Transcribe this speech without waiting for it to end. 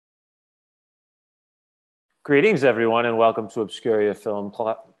Greetings, everyone, and welcome to Obscuria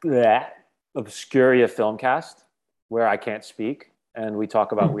Filmcast, where I can't speak and we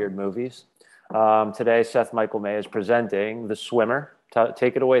talk about weird movies. Today, Seth Michael May is presenting The Swimmer.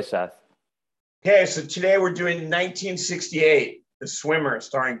 Take it away, Seth. Okay, so today we're doing 1968, The Swimmer,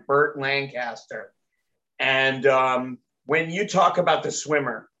 starring Burt Lancaster. And when you talk about The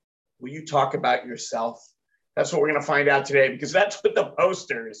Swimmer, will you talk about yourself? That's what we're going to find out today, because that's what the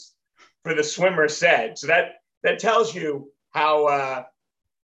posters for The Swimmer said. So that tells you how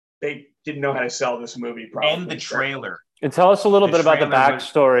they didn't know how to sell this movie, probably. And the trailer. And tell us a little bit about the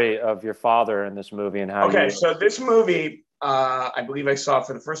backstory of your father in this movie and how So this movie, I believe I saw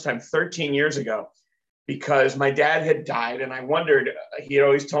for the first time 13 years ago, because my dad had died, and I wondered, he had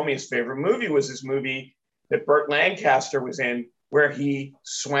always told me his favorite movie was this movie that Burt Lancaster was in, where he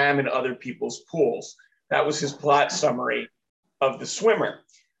swam in other people's pools. That was his plot summary of The Swimmer.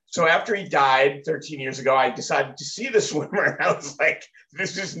 So after he died 13 years ago, I decided to see The Swimmer. I was like,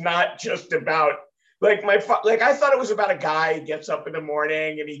 this is not just about, I thought it was about a guy who gets up in the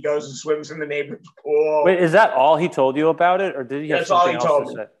morning and he goes and swims in the neighbor's pool. Wait, is that all he told you about it, or did he have That's all something he else told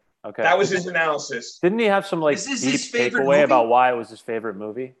to me. say? Okay. That was his analysis. Didn't he have some deep takeaway about why it was his favorite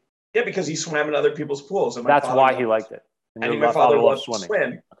movie? Yeah, because he swam in other people's pools. And that's why he liked it. And my father loved to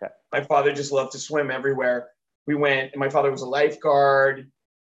swim. Okay. My father just loved to swim everywhere we went. And my father was a lifeguard.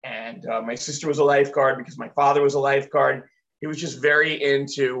 And my sister was a lifeguard because my father was a lifeguard. He was just very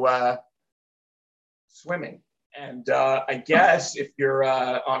into swimming. And I guess if you're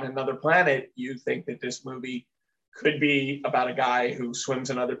on another planet, you think that this movie could be about a guy who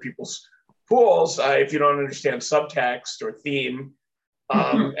swims in other people's pools if you don't understand subtext or theme.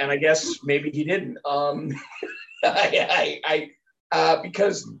 And I guess maybe he didn't.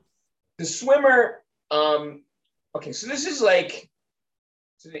 Because The Swimmer, okay, so this is like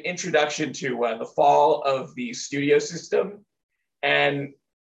an introduction to the fall of the studio system. And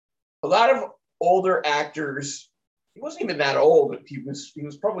a lot of older actors, he wasn't even that old, but he was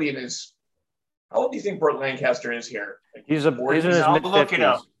probably in his, how old do you think Burt Lancaster is here? He's in his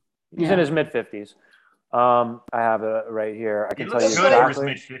mid-50s. He's in his mid-50s. I have it right here. I can tell you exactly. He looks good for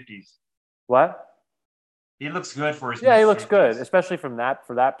his mid-50s. What? He looks good for his mid-50s. Yeah, he looks good, especially for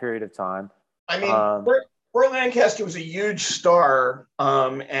that period of time. I mean, Burt Lancaster was a huge star,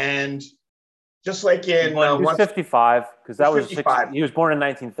 and just like in he was 55, because that was 55. He was born in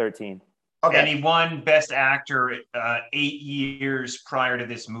 1913. Okay. And he won Best Actor 8 years prior to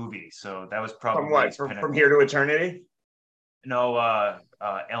this movie, so that was probably from what? From Here to Eternity? No,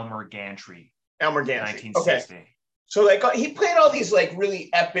 Elmer Gantry. 1960. Okay. So he played all these really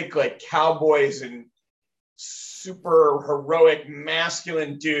epic cowboys and super heroic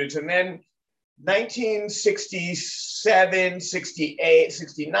masculine dudes, and then 1967, 68,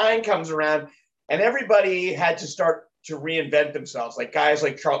 69 comes around, and everybody had to start to reinvent themselves. Like guys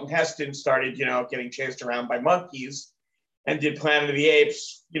like Charlton Heston started, getting chased around by monkeys and did Planet of the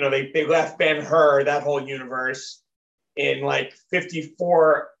Apes. They left Ben-Hur, that whole universe, in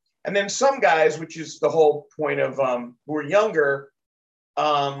 54. And then some guys, which is the whole point of who were younger,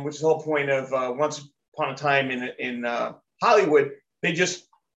 which is the whole point of Once Upon a Time in Hollywood, they just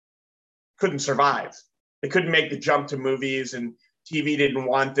couldn't survive. They couldn't make the jump to movies, and TV didn't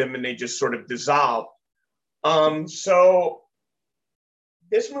want them, and they just sort of dissolved. So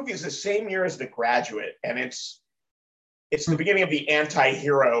this movie is the same year as The Graduate, and it's the beginning of the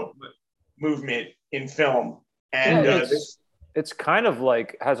anti-hero movement in film. And it's kind of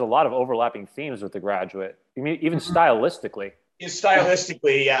has a lot of overlapping themes with The Graduate. I mean, even stylistically. It's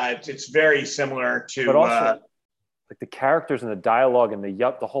very similar to. But also, the characters and the dialogue and the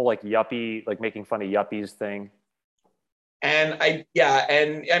whole yuppie, making fun of yuppies thing. And I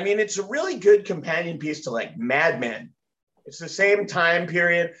mean, it's a really good companion piece to Mad Men. It's the same time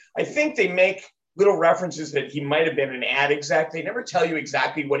period. I think they make little references that he might have been an ad exec. They never tell you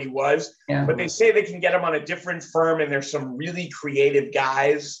exactly what he was, but they say they can get him on a different firm, and there's some really creative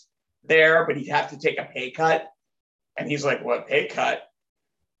guys there, but he'd have to take a pay cut. And he's like, what, pay cut?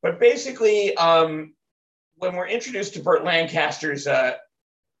 But basically, when we're introduced to Burt Lancaster's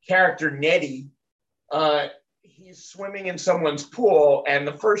character, Nettie, he's swimming in someone's pool, and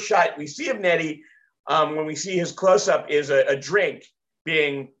the first shot we see of Nettie, when we see his close-up, is a drink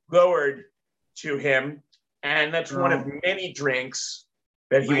being lowered to him, and that's one of many drinks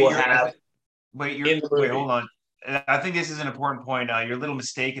that he will have. Wait, hold on. I think this is an important point. You're a little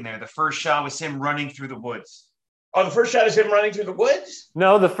mistaken there. The first shot was him running through the woods. Oh, the first shot is him running through the woods?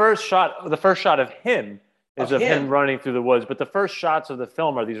 No, the first shot of him is of him running through the woods, but the first shots of the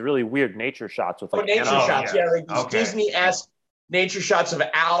film are these really weird nature shots with nature shots, these Disney-esque nature shots of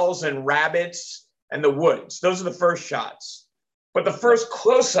owls and rabbits and the woods. Those are the first shots. But the first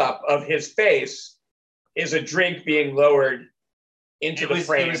close-up of his face is a drink being lowered into the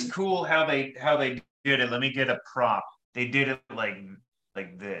frame. It was cool how they did it. Let me get a prop. They did it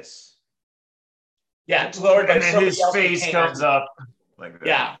like this. Yeah, it's lowered, and then his face comes up like that.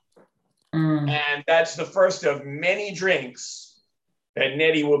 Yeah, and that's the first of many drinks that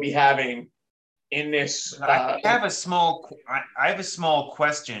Nettie will be having in this. I have a small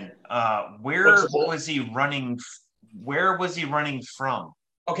question. Where was he running? Where was he running from?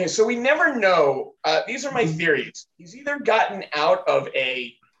 Okay, so we never know. These are my theories. He's either gotten out of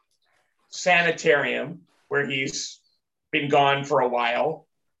a sanitarium where he's been gone for a while,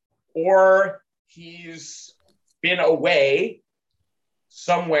 or he's been away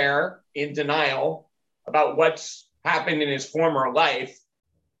somewhere in denial about what's happened in his former life.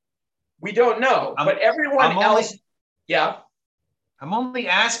 We don't know, but everyone else, yeah. I'm only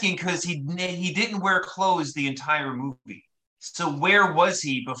asking because he didn't wear clothes the entire movie. So where was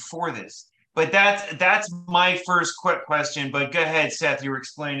he before this? But that's my first quick question. But go ahead, Seth. You were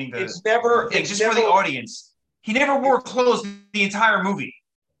explaining this. It's never for the audience. He never wore clothes the entire movie.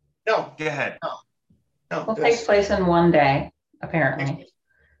 No. Go ahead. No. It takes place in one day, apparently.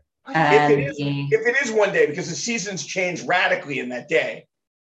 And if it is one day, because the seasons change radically in that day.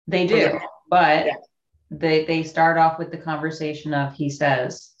 They do, but they start off with the conversation of, he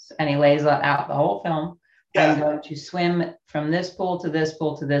says, and he lays out the whole film. I'm going to swim from this pool to this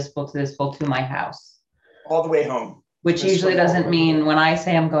pool to this pool to this pool to my house. All the way home. Which usually doesn't mean, when I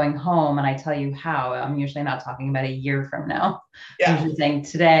say I'm going home and I tell you how, I'm usually not talking about a year from now. Yeah. I'm usually saying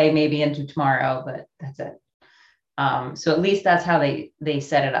today, maybe into tomorrow, but that's it. So at least that's how they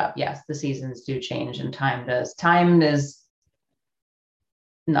set it up. Yes, the seasons do change and time does. Time is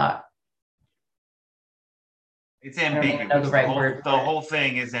not. It's ambiguous. The whole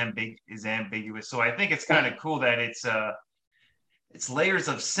thing is ambiguous. So I think it's kind of cool that it's layers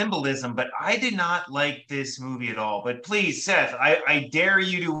of symbolism. But I did not like this movie at all. But please, Seth, I dare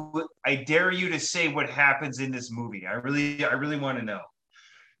you to say what happens in this movie. I really want to know.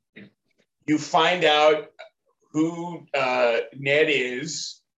 You find out who Ned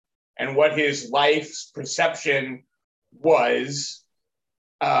is and what his life's perception was,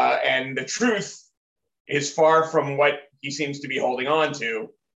 and the truth is far from what he seems to be holding on to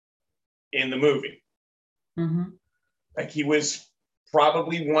in the movie. Mm-hmm. Like, he was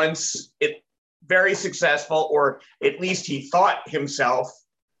probably once very successful, or at least he thought himself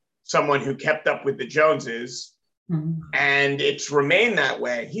someone who kept up with the Joneses, and it's remained that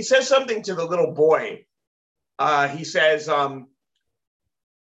way. He says something to the little boy. He says,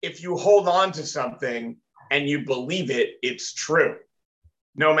 if you hold on to something and you believe it, it's true,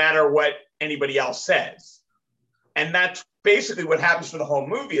 no matter what anybody else says. And that's basically what happens for the whole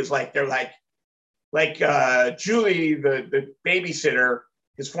movie. Is like, they're like Julie, the babysitter,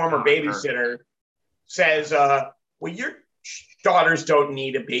 his former babysitter, says, well, your daughters don't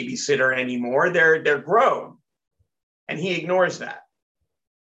need a babysitter anymore. They're grown. And he ignores that.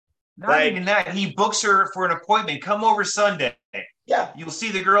 Not even that. He books her for an appointment. Come over Sunday. Yeah. You'll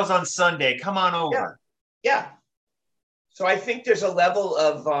see the girls on Sunday. Come on over. Yeah. So I think there's a level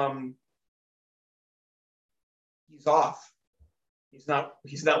of he's off. He's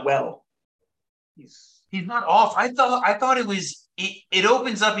not well. He's not off. I thought it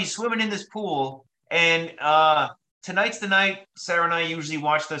opens up, he's swimming in this pool, and tonight's the night Sarah and I usually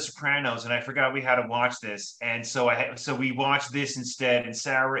watch The Sopranos, and I forgot we had to watch this, and so we watched this instead, and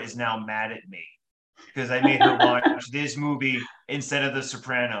Sarah is now mad at me because I made her watch this movie instead of The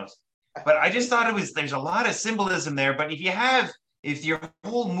Sopranos. But I just thought there's a lot of symbolism there. But if your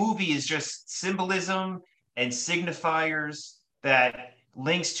whole movie is just symbolism and signifiers that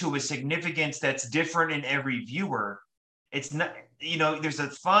links to a significance that's different in every viewer, it's not, there's a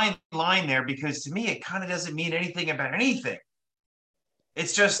fine line there, because to me, it kind of doesn't mean anything about anything.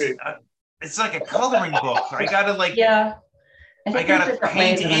 It's just, it's like a coloring book. I gotta I gotta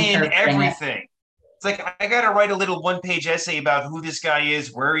paint in everything. It's like, I got to write a little one-page essay about who this guy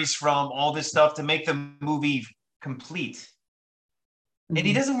is, where he's from, all this stuff to make the movie complete. Mm-hmm. And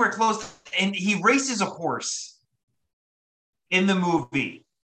he doesn't wear clothes, and he races a horse in the movie.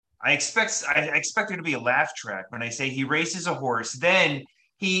 I expect there to be a laugh track when I say he races a horse. Then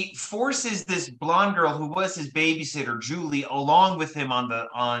he forces this blonde girl who was his babysitter, Julie, along with him on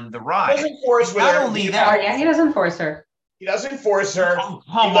the ride. He doesn't force He doesn't force her. He doesn't force her. Oh,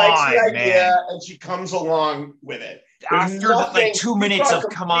 he likes the idea, and she comes along with it. After 2 minutes of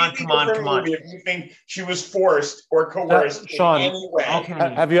come on. If you think she was forced or coerced Sean, in any way. okay.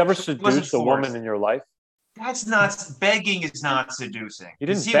 Have you ever seduced a woman in your life? That's not begging. Is not seducing. You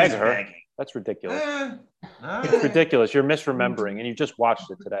didn't He beg was her. begging. That's ridiculous. All It's right. ridiculous. You're misremembering, and you just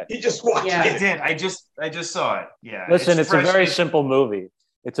watched it today. He just watched Yeah. I it. did. I just saw it. Yeah. Listen, it's a fresh. very simple movie.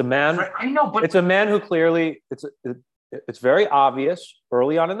 It's a man. I know, but It's a man who clearly it's very obvious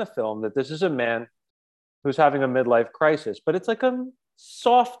early on in the film that this is a man who's having a midlife crisis, but it's like a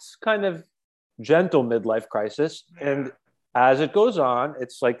soft kind of gentle midlife crisis. And as it goes on,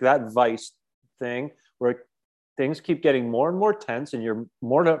 it's like that Vice thing where things keep getting more and more tense, and you're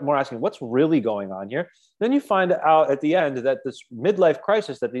more asking what's really going on here. Then you find out at the end that this midlife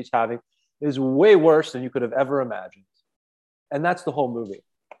crisis that he's having is way worse than you could have ever imagined, and that's the whole movie.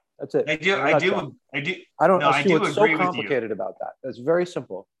 That's it. I do. I don't No, I see do what's so agree with you. complicated about that. It's very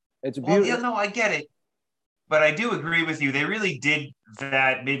simple. It's Well, beautiful. yeah, no, I get it. But I do agree with you. They really did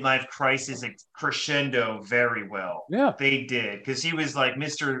that midlife crisis crescendo very well. Yeah. They did. Because he was like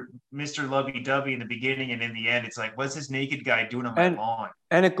Mr. Lovey-Dovey in the beginning, and in the end, it's like, what's this naked guy doing on my lawn?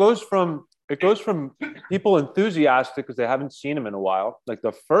 And it goes from people enthusiastic because they haven't seen him in a while. Like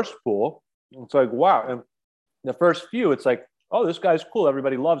the first pool, it's like, wow. And the first few, it's like, oh, this guy's cool.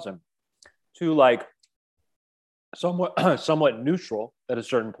 Everybody loves him. To like somewhat neutral at a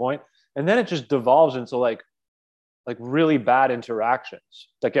certain point. And then it just devolves into like really bad interactions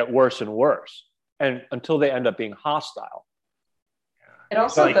that get worse and worse, and until they end up being hostile. It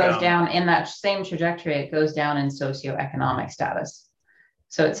also Like, goes down in that same trajectory. It goes down in socioeconomic status.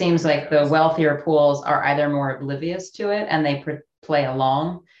 So it seems like the wealthier pools are either more oblivious to it and they play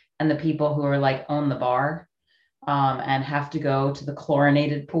along, and the people who are like own the bar and have to go to the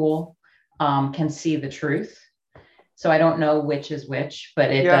chlorinated pool can see the truth. So I don't know which is which,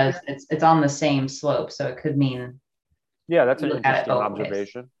 but it does. It's on the same slope, so it could mean. Yeah, that's an Look at it interesting both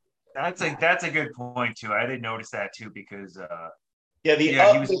ways. observation. That's a good point too. I didn't notice that too because Yeah, he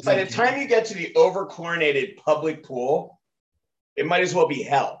was by the time you get to the over-chlorinated public pool, it might as well be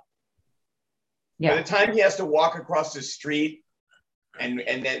hell. Yeah. By the time he has to walk across the street, and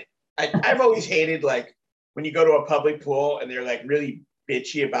then I've always hated like when you go to a public pool and they're like really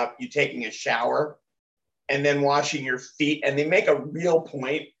bitchy about you taking a shower and then washing your feet, and they make a real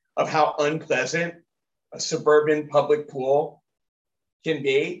point of how unpleasant a suburban public pool can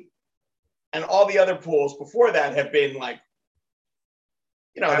be. And all the other pools before that have been like,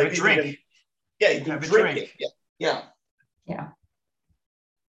 you know, have a they've drink. You've been drinking. Yeah. Yeah,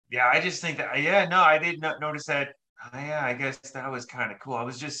 I just think that. Yeah, no, I did not notice that. Yeah, I guess that was kind of cool. I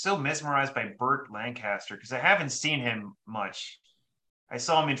was just so mesmerized by Burt Lancaster because I haven't seen him much. I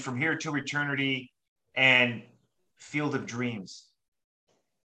saw him in From Here to Eternity and Field of Dreams.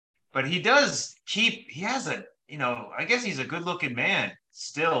 But he has a, I guess he's a good looking man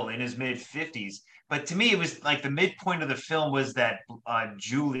still in his mid 50s. But to me, it was like the midpoint of the film was that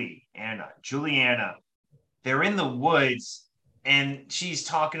Juliana, they're in the woods and she's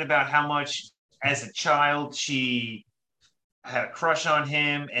talking about how much as a child she had a crush on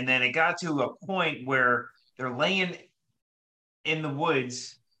him. And then it got to a point where they're laying in the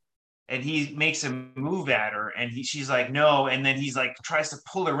woods and he makes a move at her and she's like, no. And then he's like, tries to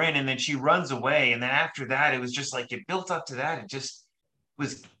pull her in and then she runs away. And then after that, it was just like, it built up to that. It just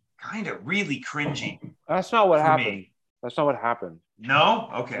was kind of really cringy. That's not what happened. Me. That's not what happened. No?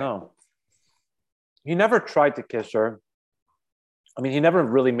 Okay. No. He never tried to kiss her. I mean, he never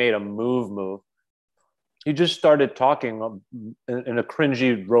really made a move. He just started talking in a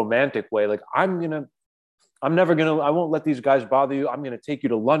cringy, romantic way. Like, I won't let these guys bother you. I'm going to take you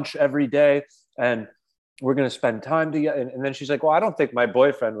to lunch every day and we're going to spend time together. And then she's like, well, I don't think my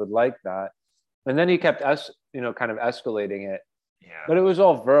boyfriend would like that. And then he kept kind of escalating it. Yeah. But it was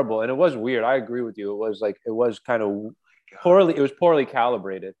all verbal and it was weird. I agree with you. It was kind of poorly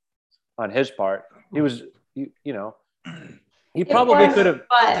calibrated on his part. He was, he probably could have.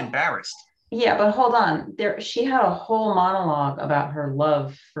 I was embarrassed. Yeah, but hold on. She had a whole monologue about her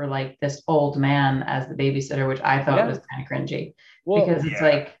love for like this old man as the babysitter, which I thought was kind of cringy. Well, because it's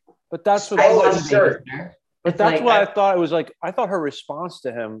like, but that's what I love babysitter. But that's why I thought it was like, I thought her response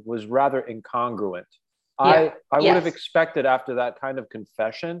to him was rather incongruent. I would have expected after that kind of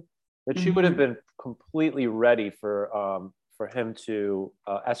confession that she would have been completely ready for him to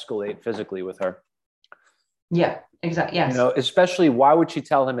escalate physically with her. Yeah, exactly. Yes. Especially why would she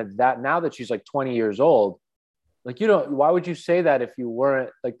tell him that now that she's like 20 years old? Like, why would you say that if you weren't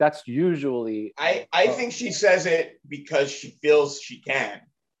like, that's usually. I think she says it because she feels she can,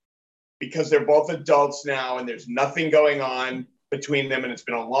 because they're both adults now and there's nothing going on between them. And it's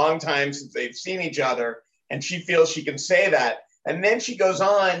been a long time since they've seen each other. And she feels she can say that. And then she goes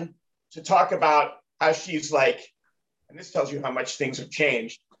on to talk about how she's like, and this tells you how much things have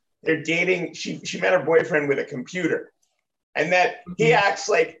changed. they're dating. She met her boyfriend with a computer, and that he acts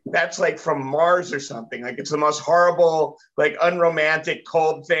like that's like from Mars or something. Like it's the most horrible, like unromantic,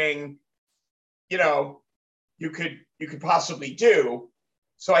 cold thing, you know, you could possibly do.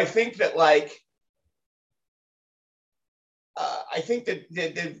 So I think that like, I think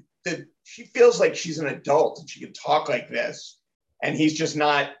that she feels like she's an adult and she can talk like this, and he's just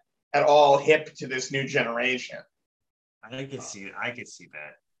not at all hip to this new generation. I could see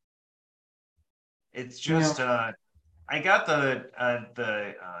that. It's just I got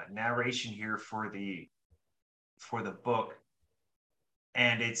the narration here for the book,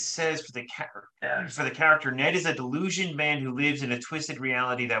 and it says for the character, Ned is a delusioned man who lives in a twisted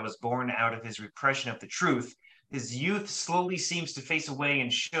reality that was born out of his repression of the truth. His youth slowly seems to face away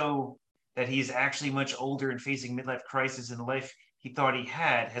and show that he is actually much older and facing midlife crisis, and the life he thought he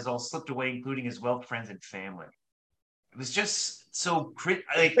had has all slipped away, including his wealth, friends, and family. It was just so like,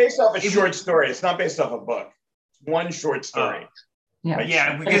 it's based off a short story. It's not based off a book. It's one short story.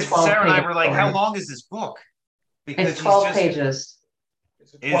 Yeah, because Sarah and I were like, how long is this book? Because it's 12 pages.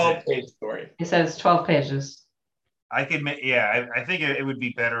 It's a 12-page story. He says 12 pages. I think it would be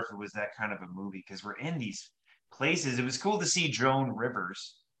better if it was that kind of a movie, because we're in these places. It was cool to see Joan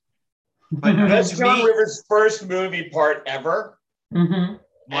Rivers. But that's Joan Rivers' first movie part ever. Mm-hmm.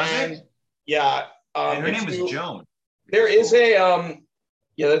 Was it? Yeah. And her name was Joan. There is a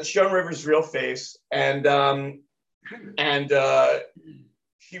that's Joan Rivers' real face, and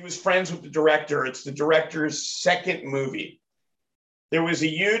she was friends with the director. It's the director's second movie. There was a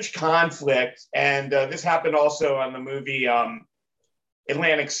huge conflict, and this happened also on the movie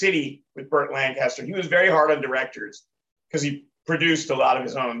Atlantic City with Burt Lancaster. He was very hard on directors because he produced a lot of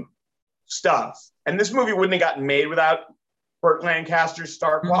his own stuff. And this movie wouldn't have gotten made without Burt Lancaster's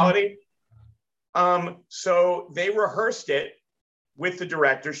star quality. So they rehearsed it with the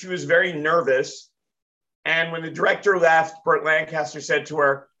director. She was very nervous. And when the director left, Burt Lancaster said to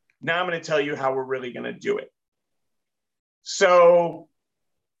her, "Now I'm going to tell you how we're really going to do it." So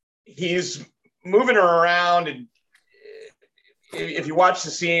he's moving her around. And if you watch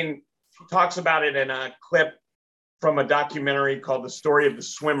the scene, she talks about it in a clip from a documentary called The Story of the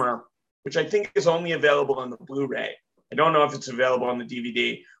Swimmer, which I think is only available on the Blu-ray. I don't know if it's available on the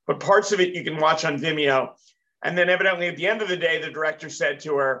DVD, but parts of it you can watch on Vimeo. And then evidently at the end of the day, the director said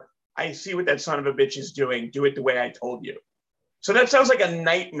to her, "I see what that son of a bitch is doing. Do it the way I told you." So that sounds like a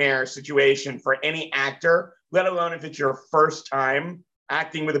nightmare situation for any actor, let alone if it's your first time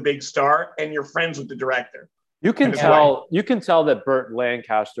acting with a big star and you're friends with the director. You can tell that Burt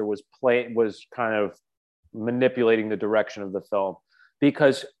Lancaster was kind of manipulating the direction of the film,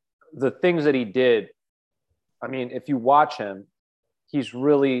 because the things that he did, I mean, if you watch him, he's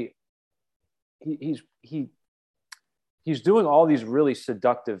really he's doing all these really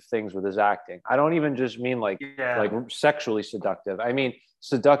seductive things with his acting. I don't even just mean like sexually seductive. I mean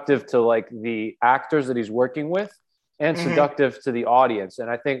seductive to like the actors that he's working with, and seductive to the audience. And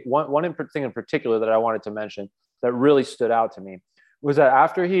I think one thing in particular that I wanted to mention that really stood out to me was that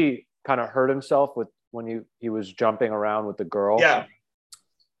after he kind of hurt himself when he was jumping around with the girl. Yeah.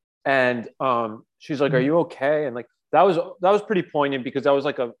 And she's like, "Are you okay?" And like that was pretty poignant, because that was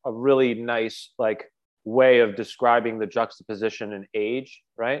like a really nice like way of describing the juxtaposition in age,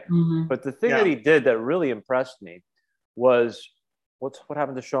 right? Mm-hmm. But the thing that he did that really impressed me was what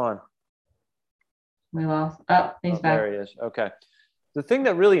happened to Sean? We lost. Oh, he's back. There he is. Okay. The thing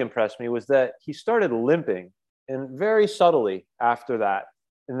that really impressed me was that he started limping, and very subtly after that,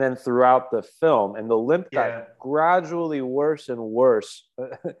 and then throughout the film, and the limp got gradually worse and worse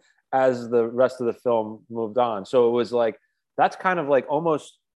as the rest of the film moved on. So it was like that's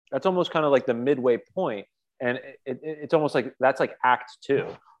almost kind of like the midway point, and it's almost like that's like act 2,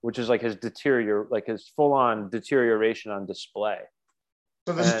 which is like his full-on deterioration on display.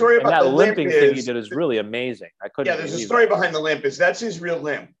 So the story about that the limping limp thing he did is really amazing. I couldn't. Yeah, there's a story behind the limp. That's his real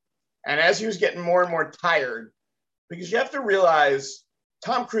limp, and as he was getting more and more tired, because you have to realize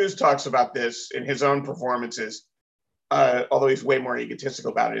Tom Cruise talks about this in his own performances, although he's way more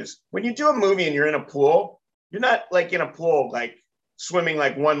egotistical about it. Is when you do a movie and you're in a pool, you're not like in a pool like swimming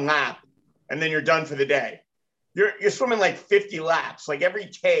like one lap and then you're done for the day. You're swimming like 50 laps. Like every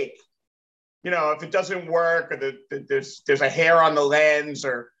take, if it doesn't work, or there's a hair on the lens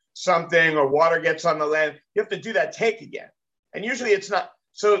or something, or water gets on the lens, you have to do that take again. And usually it's not.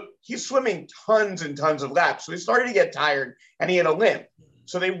 So he's swimming tons and tons of laps. So he started to get tired and he had a limp.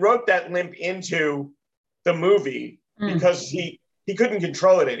 So they wrote that limp into the movie because he couldn't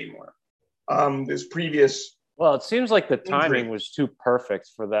control it anymore. This previous. Well, it seems like the timing was too perfect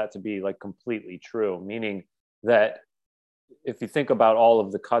for that to be like completely true, meaning that if you think about all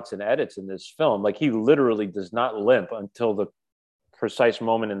of the cuts and edits in this film, like he literally does not limp until the precise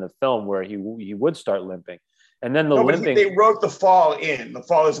moment in the film where he would start limping. And then the limping. They wrote the fall in. The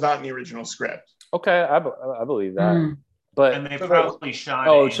fall is not in the original script. Okay, I believe that. But and they probably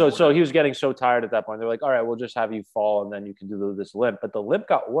shot. So he was getting so tired at that point. They're like, all right, we'll just have you fall, and then you can do this limp. But the limp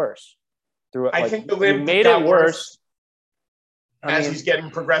got worse. I think the limp made it worse as he's getting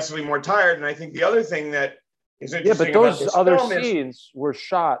progressively more tired. And I think the other thing that is interesting. Yeah, but those other scenes were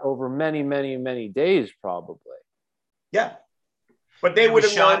shot over many, many, many days, probably. Yeah, but they would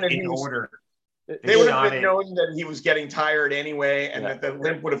have known in order. They would have been known that he was getting tired anyway, and that the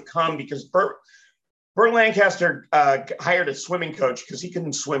limp would have come because Burt Lancaster hired a swimming coach because he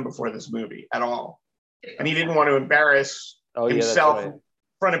couldn't swim before this movie at all, and he didn't want to embarrass himself in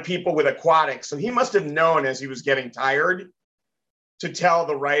front of people with aquatics. So he must have known as he was getting tired to tell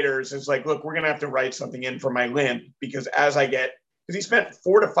the writers, it's like, look, we're going to have to write something in for my limp because because he spent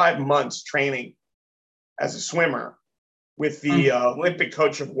 4 to 5 months training as a swimmer with the Olympic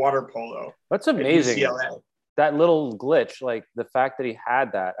coach of water polo. That's amazing. UCLA. That little glitch, like the fact that he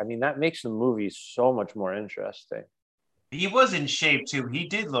had that, I mean, that makes the movie so much more interesting. He was in shape too. He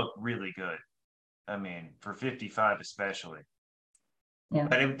did look really good. I mean, for 55 especially. Yeah.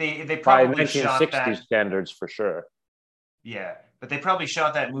 But they probably shot that 1960s standards for sure. Yeah, but they probably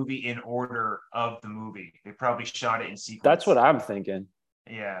shot that movie in order of the movie. They probably shot it in sequence. That's what I'm thinking.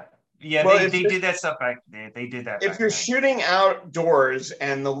 Yeah. Yeah, well, they did that stuff back. They did that. If you're shooting outdoors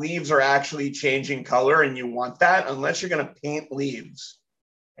and the leaves are actually changing color and you want that, unless you're going to paint leaves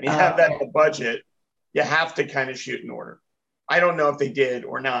and you have that in the budget, you have to kind of shoot in order. I don't know if they did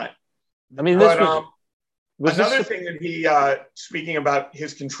or not. I mean, another thing that he, speaking about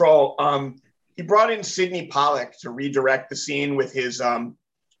his control, he brought in Sidney Pollack to redirect the scene with his the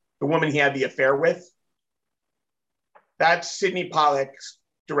woman he had the affair with. That's Sidney Pollack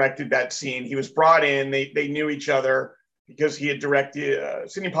directed that scene. He was brought in. They knew each other because he had directed.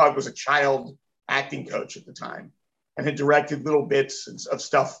 Sidney Pollack was a child acting coach at the time and had directed little bits of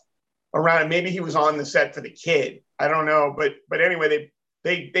stuff around. Maybe he was on the set for the kid. I don't know, but anyway,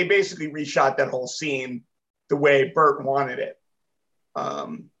 they basically reshot that whole scene the way Burt wanted it.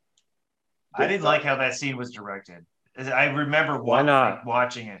 I didn't like how that scene was directed. I remember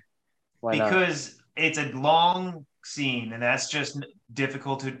watching it because it's a long scene and that's just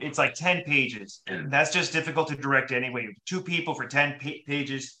difficult it's like 10 pages. That's just difficult to direct anyway. 2 people for 10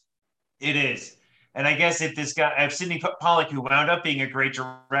 pages. It is. And I guess if Sidney Pollack, who wound up being a great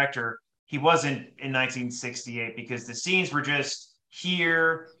director, he wasn't in 1968 because the scenes were just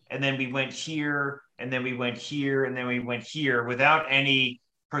here and then we went here and then we went here and then we went here without any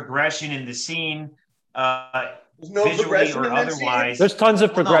progression in the scene, no visually or otherwise. There's tons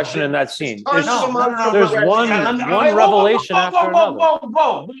of progression in that scene. There's one whoa, revelation after another.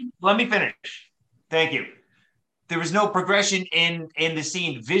 Whoa. Let me finish. Thank you. There was no progression in the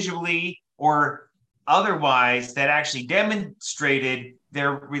scene visually or otherwise that actually demonstrated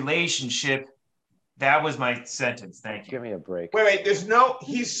their relationship. That was my sentence. Thank you. Give me a break. Wait. There's no.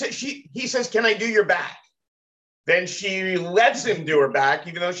 He says, "Can I do your back?" Then she lets him do her back,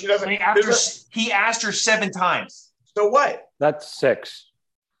 even though she doesn't. He asked her 7 times. So what? That's 6.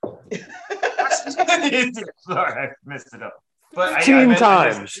 Sorry, I messed it up. But 15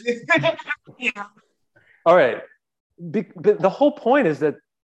 times. Yeah. All right. But the whole point is that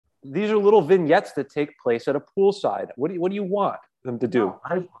these are little vignettes that take place at a poolside. What do you want them to do?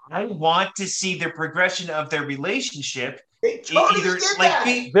 No, I want to see the progression of their relationship. Either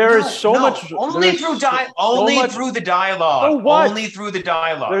like there is so much only through through the dialogue. Only through the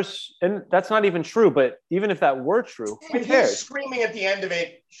dialogue. And that's not even true. But even if that were true, who cares? He's screaming at the end of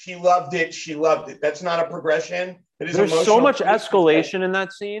it. She loved it. She loved it. That's not a progression. There's so much escalation in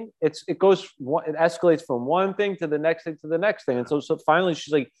that scene. It escalates from one thing to the next thing to the next thing, and so finally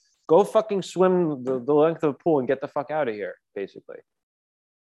she's like, "Go fucking swim the length of the pool and get the fuck out of here." Basically,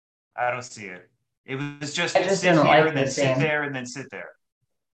 I don't see it. It was just sit here and then sit there and then sit there.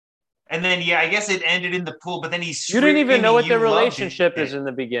 And then, I guess it ended in the pool, but then he's you didn't even know what their relationship is in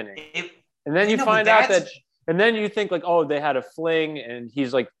the beginning. And then you find out that, and then you think like, oh, they had a fling and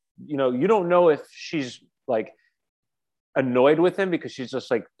he's like, you don't know if she's like annoyed with him because she's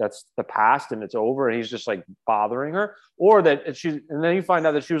just like, that's the past and it's over and he's just like bothering her, or that and then you find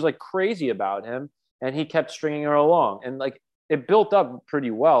out that she was like crazy about him and he kept stringing her along. And like, it built up pretty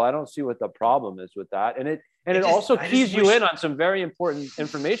well. I don't see what the problem is with that. And it also keys you in on some very important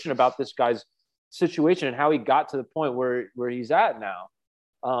information about this guy's situation and how he got to the point where he's at now.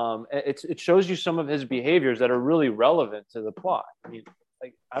 It shows you some of his behaviors that are really relevant to the plot. I mean,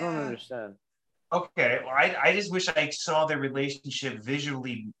 like, I don't understand. Okay, well, I just wish I saw their relationship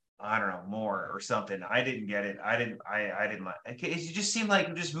visually. I don't know, more or something. I didn't get it. I didn't like. It just seemed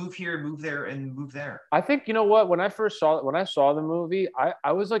like just move here, move there, and move there. I think you know what when I saw the movie,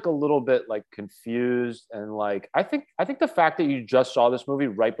 I was like a little bit like confused and like I think the fact that you just saw this movie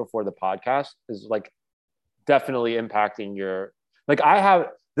right before the podcast is like definitely impacting your like I have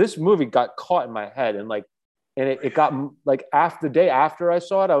this movie got caught in my head and like and it got like after the day after I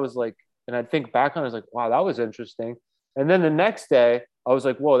saw it I was like and I think back on it, I was like wow, that was interesting. And then the next day I was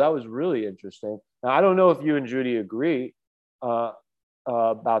like whoa, that was really interesting. Now I don't know if you and Judy agree about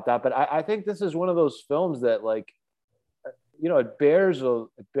that, but I think this is one of those films that like you know it bears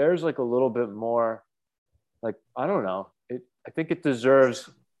like a little bit more like I don't know it I think it deserves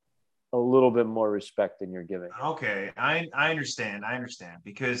a little bit more respect than you're giving it. Okay, I understand. I understand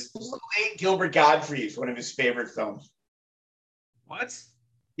because Late Gilbert Godfrey is one of his favorite films. what?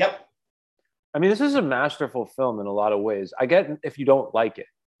 Yep. I mean, this is a masterful film in a lot of ways. I get if you don't like it,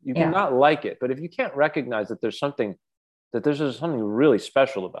 you can not like it, but if you can't recognize that there's something really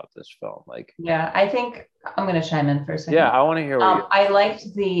special about this film, like I think I'm going to chime in for a second. yeah, I want to hear what I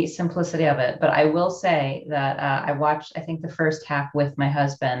liked the simplicity of it, but I will say that I watched, I think, the first half with my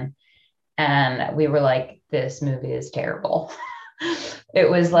husband, and we were like, "This movie is terrible." It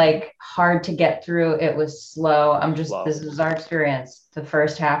was like hard to get through. It was slow. This is our experience. The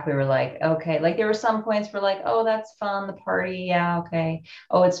first half, we were like, okay. Like there were some points where like, oh, that's fun. The party. Yeah. Okay.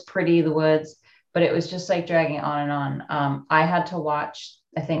 Oh, it's pretty. The woods. But it was just like dragging on and on. I had to watch,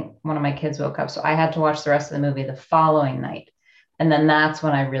 I think one of my kids woke up. So I had to watch the rest of the movie the following night. And then that's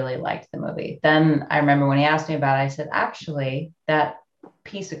when I really liked the movie. Then I remember when he asked me about it, I said, actually, that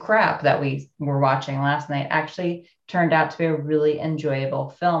piece of crap that we were watching last night actually turned out to be a really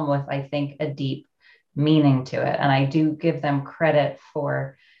enjoyable film with, I think, a deep meaning to it. And I do give them credit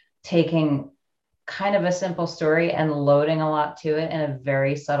for taking kind of a simple story and loading a lot to it in a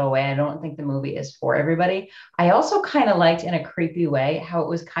very subtle way. I don't think the movie is for everybody. I also kind of liked in a creepy way how it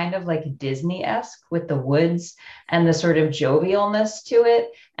was kind of like Disney-esque with the woods and the sort of jovialness to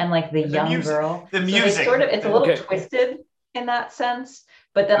it and like the young music, girl. The So music. it's a little twisted in that sense.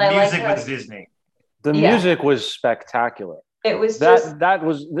 But then the I like music was Disney. the music was spectacular. It was this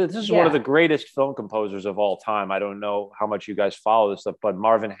is one of the greatest film composers of all time. I don't know how much you guys follow this stuff, but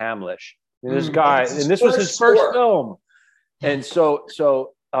Marvin Hamlish. I mean, this guy, and this was his first film. And so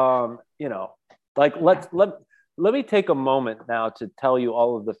you know, like let me take a moment now to tell you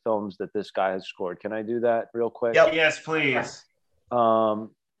all of the films that this guy has scored. Can I do that real quick? Yep. Yes, please. Where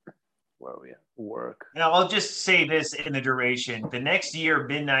are we at? Work. Now, I'll just say this in the duration. The next year,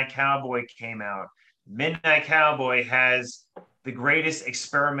 Midnight Cowboy came out. Midnight Cowboy has the greatest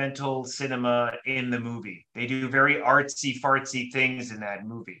experimental cinema in the movie. They do very artsy, fartsy things in that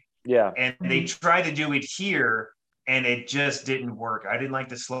movie. Yeah. And they try to do it here, and it just didn't work. I didn't like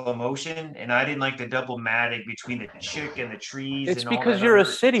the slow motion, and I didn't like the double-matic between the chick and the trees. It's and all because that you're a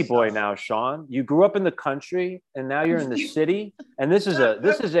other city boy stuff. now, Sean. You grew up in the country, and now you're in the city. And this is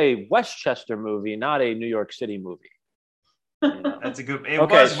a Westchester movie, not a New York City movie. You know? That's a good. It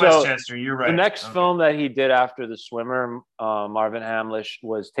was Westchester. You're right. The next film that he did after The Swimmer, Marvin Hamlish,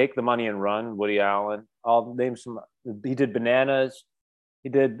 was Take the Money and Run. Woody Allen. I'll name some. He did Bananas. He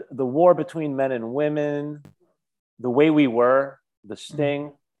did The War Between Men and Women. The Way We Were. The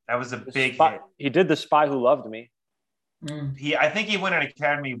Sting. That was a big hit. He did The Spy Who Loved Me. I think he won an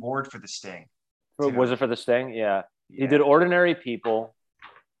Academy Award for The Sting. Was it for The Sting? Yeah. He did Ordinary People.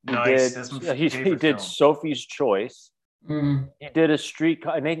 He did Sophie's Choice. He did a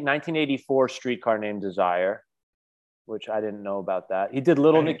 1984 Streetcar Named Desire, which I didn't know about that. He did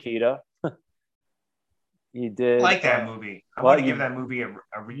Little Nikita. He did like that movie. I want to give that movie a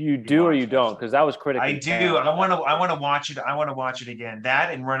you do or you don't, because that was critically. I do. I want to watch it. I want to watch it again.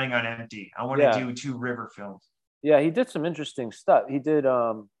 That and Running on Empty. I want to do two river films. Yeah, he did some interesting stuff. He did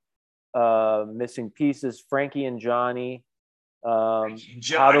Missing Pieces, Frankie and Johnny. He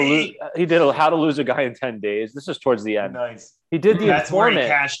did How to Lose a Guy in 10 Days. This is towards the end. Nice. He did The That's Informant. Where he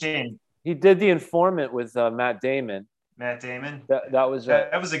cashed in. He did The Informant with Matt Damon. Matt Damon. That was a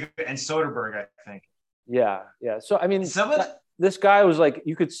good, and Soderbergh, I think. Yeah. So I mean, this guy was like,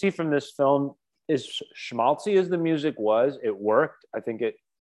 you could see from this film, as schmaltzy as the music was, it worked. I think it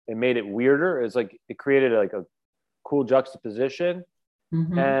made it weirder. It's like it created like a cool juxtaposition,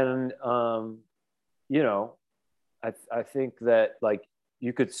 and you know, I think that like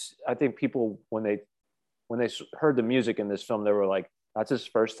I think people when they heard the music in this film, they were like, that's his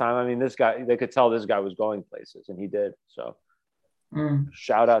first time. I mean, this guy, they could tell this guy was going places, and he did. So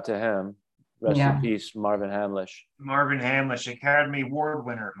shout out to him. Rest in peace, Marvin Hamlish. Marvin Hamlish, Academy Award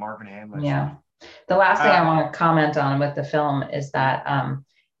winner, Marvin Hamlish. Yeah. The last thing I want to comment on with the film is that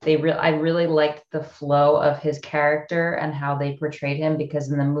I really liked the flow of his character and how they portrayed him,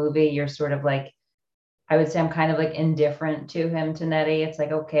 because in the movie you're sort of like, I would say I'm kind of like indifferent to him, to Nettie. It's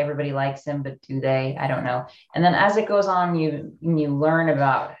like, okay, everybody likes him, but do they? I don't know. And then as it goes on, you learn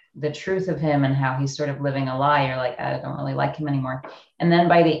about the truth of him and how he's sort of living a lie. You're like, I don't really like him anymore. And then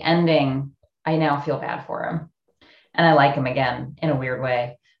by the ending, I now feel bad for him. And I like him again in a weird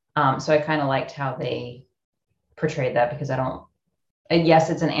way. So I kind of liked how they portrayed that, because yes,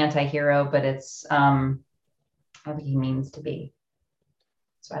 it's an anti-hero, but it's, I don't think he means to be.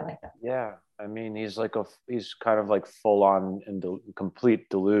 So I like that. Yeah. I mean, he's kind of like full on in complete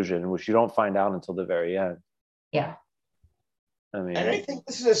delusion, which you don't find out until the very end. Yeah. I mean, and I think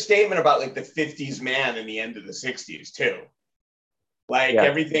this is a statement about like the 50s man and the end of the 60s too. Like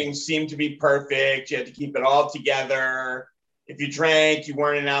everything seemed to be perfect. You had to keep it all together. If you drank, you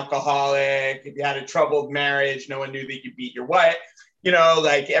weren't an alcoholic. If you had a troubled marriage, no one knew that you beat your wife. You know,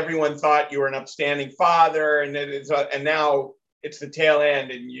 like everyone thought you were an upstanding father. And now it's the tail end,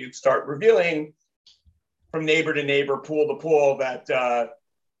 and you start revealing from neighbor to neighbor, pool to pool, that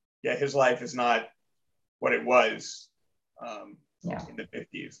his life is not what it was in the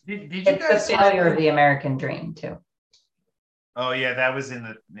 50s. Did you guys the failure of the American dream too? Oh yeah, that was in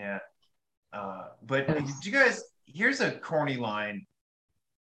the but did you guys? Here's a corny line.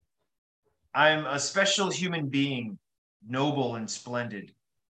 I'm a special human being, noble and splendid.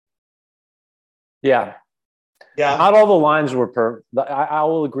 Yeah. Not all the lines were I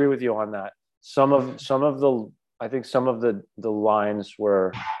will agree with you on that. Some of the lines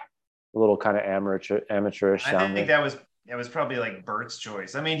were a little kind of amateurish sounding. I think that was probably like Burt's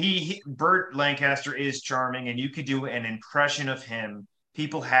choice. I mean, Burt Lancaster is charming, and you could do an impression of him.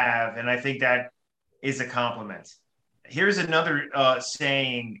 People have, and I think that is a compliment. Here's another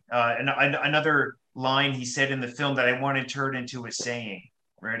saying, another line he said in the film that I want to turn into a saying.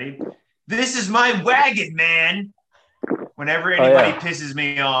 Ready? This is my wagon, man. Whenever anybody pisses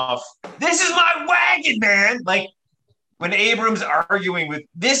me off, this is my wagon, man. Like when Abram's arguing with,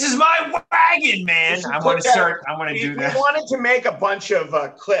 this is my wagon, man. I want to do that. We wanted to make a bunch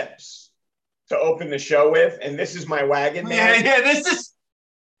of clips to open the show with, and this is my wagon, man. Yeah,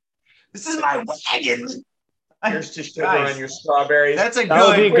 this is my wagon. Here's to sugar on your strawberries. That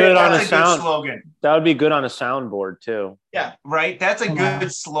would be good on a slogan. That would be good on a soundboard too. Yeah, right. That's a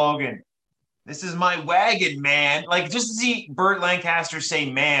good slogan. This is my wagon, man. Like just to see Burt Lancaster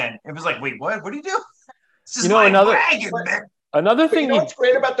say "man," it was like, wait, what? What do you do? This is my wagon, man. Another thing. You know what's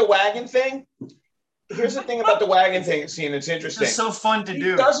great about the wagon thing? Here's the thing about the wagon thing scene. It's interesting. It's so fun to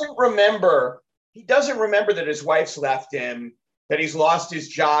do. He doesn't remember that his wife's left him, that he's lost his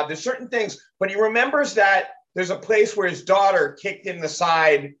job. There's certain things, but he remembers that there's a place where his daughter kicked in the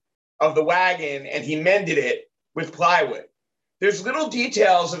side of the wagon and he mended it with plywood. There's little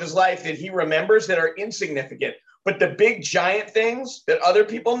details of his life that he remembers that are insignificant, but the big giant things that other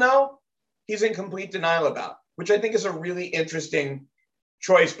people know, he's in complete denial about, which I think is a really interesting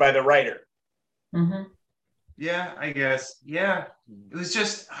choice by the writer. Mm-hmm. Yeah, I guess. Yeah. It was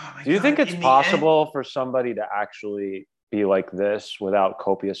just, Do you think it's possible for somebody to actually be like this without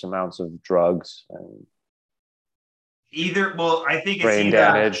copious amounts of drugs and I think it's brain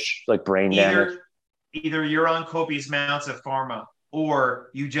damage. Either you're on copious amounts of pharma or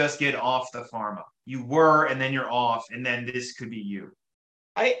you just get off the pharma. You were, and then you're off, and then this could be you.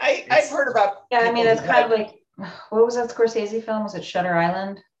 I've heard about. Yeah, I mean, it's kind of like, what was that Scorsese film? Was it Shutter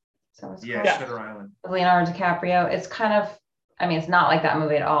Island? Shutter Island. With Leonardo DiCaprio. It's kind of, I mean, it's not like that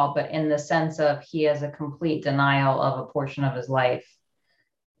movie at all, but in the sense of he has a complete denial of a portion of his life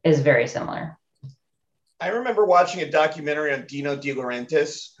is very similar. I remember watching a documentary on Dino De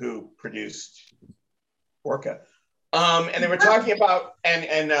Laurentiis, who produced Orca, and they were talking about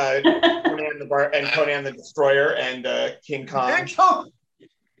and Conan the Destroyer and King Kong.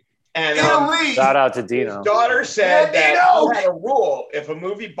 And shout out to Dino. His daughter said that he had a rule: if a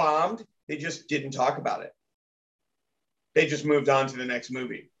movie bombed, they just didn't talk about it. They just moved on to the next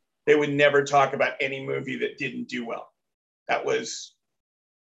movie. They would never talk about any movie that didn't do well. It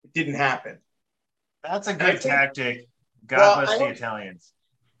didn't happen. That's a good tactic. God bless the Italians.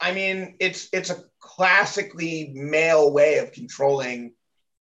 I mean, it's a classically male way of controlling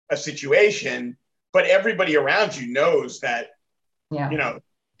a situation, but everybody around you knows that,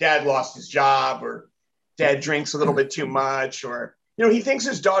 dad lost his job or dad drinks a little bit too much, or, he thinks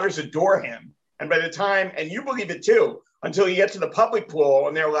his daughters adore him. And by the time, and you believe it too, until you get to the public pool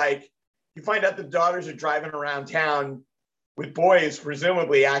and they're like, you find out the daughters are driving around town with boys,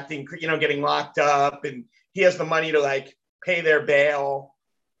 presumably acting, getting locked up, and he has the money to pay their bail.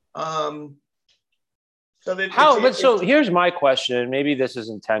 So that So here's my question. Maybe this is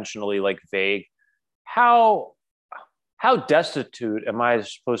intentionally like vague. How destitute am I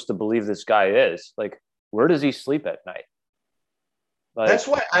supposed to believe this guy is? Like, where does he sleep at night? Like, that's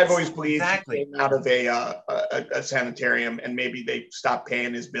why I've always believed Exactly. he came out of a sanitarium, and maybe they stopped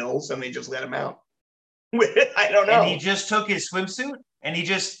paying his bills and they just let him out. I don't know. And he just took his swimsuit and he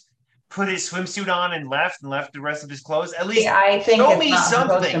just put his swimsuit on and left the rest of his clothes. At least I think show it's me not supposed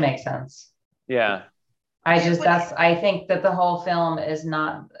to something. make sense. yeah. I think that the whole film is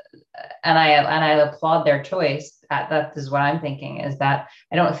not, and I applaud their choice. That is what I'm thinking, is that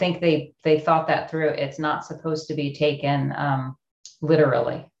I don't think they thought that through. It's not supposed to be taken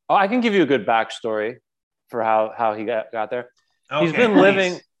literally. Oh, I can give you a good backstory for how he got there. Okay,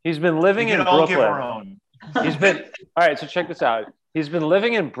 He's been living in all give our Brooklyn. own. He's been all right. So check this out. He's been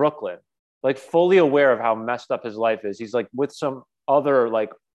living in Brooklyn, like fully aware of how messed up his life is. He's like with some other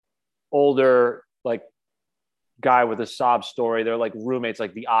like older like guy with a sob story. They're like roommates,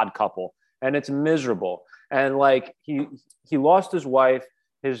 like the odd couple, and it's miserable. And like he lost his wife.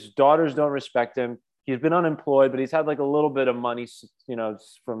 His daughters don't respect him. He's been unemployed, but he's had like a little bit of money, you know,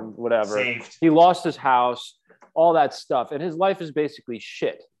 from whatever. Saved. He lost his house, all that stuff, and his life is basically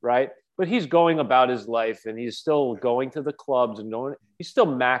shit, right? But he's going about his life, and he's still going to the clubs and going. He's still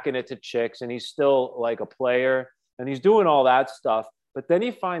macking it to chicks, and he's still like a player, and he's doing all that stuff. But then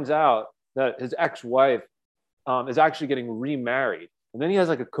he finds out that his ex-wife is actually getting remarried, and then he has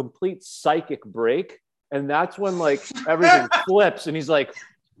like a complete psychic break, and that's when like everything flips, and he's like,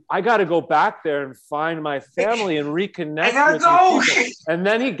 I got to go back there and find my family and reconnect. I gotta with go. these people. And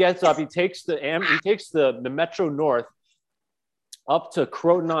then he gets up. He takes the Metro North up to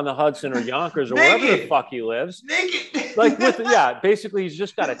Croton on the Hudson or Yonkers or wherever the fuck he lives. Naked. Like basically he's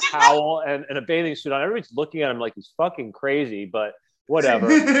just got a towel and a bathing suit on. Everybody's looking at him like he's fucking crazy, but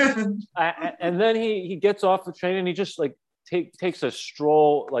whatever. And then he gets off the train and he just like takes a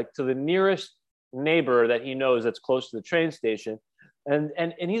stroll like to the nearest neighbor that he knows that's close to the train station. And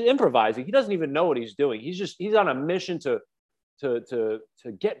he's improvising. He doesn't even know what he's doing. He's on a mission to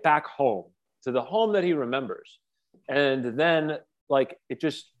get back home, to the home that he remembers. And then like it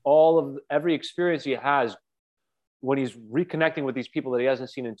just every experience he has when he's reconnecting with these people that he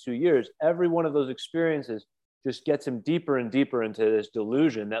hasn't seen in 2 years, every one of those experiences just gets him deeper and deeper into this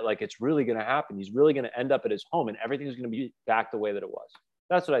delusion that like it's really going to happen. He's really going to end up at his home and everything's going to be back the way that it was.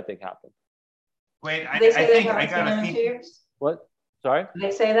 That's what I think happened. Wait, I They say they think I haven't seen got him a in 2 few. years. What? Sorry? Did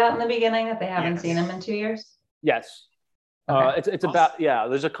they say that in the beginning, that they haven't Yes. seen him in 2 years? Yes. Okay. It's about,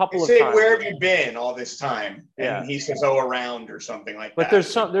 there's a couple They of say, times. where have you been all this time? And Yeah. he says, oh, around or something like But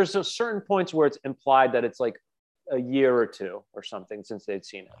that. there's a certain points where it's implied that it's like a year or two or something since they'd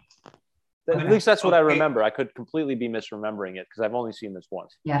seen it. At least that's what I remember. I could completely be misremembering it because I've only seen this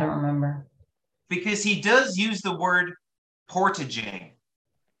once. Yeah, I don't remember. Because he does use the word portaging.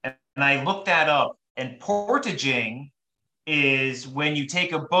 And I looked that up. And portaging is when you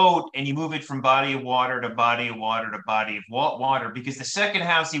take a boat and you move it from body of water to body of water to body of water. Because the second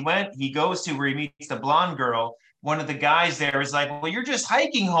house he goes to where he meets the blonde girl, one of the guys there is like, well, you're just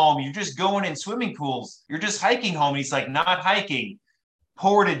hiking home. You're just going in swimming pools. You're just hiking home. And he's like, not hiking,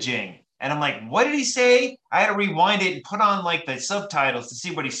 portaging. And I'm like, what did he say? I had to rewind it and put on like the subtitles to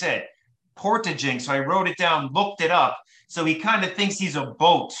see what he said. Portaging. So I wrote it down, looked it up. So he kind of thinks he's a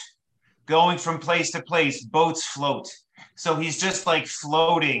boat going from place to place. Boats float. So he's just like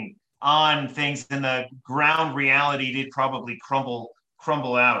floating on things, and the ground reality did probably crumble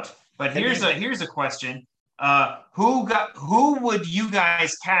out. But here's a question. Who would you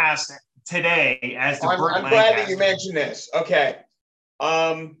guys cast today as the Burt Lancaster? I'm glad that you mentioned this. Okay.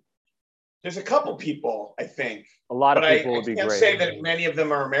 There's a couple people, I think. A lot of people would be great. I can't great. say that many of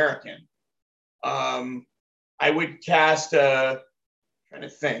them are American. I would cast trying to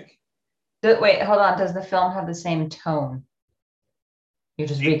think. Wait, hold on. Does the film have the same tone? You're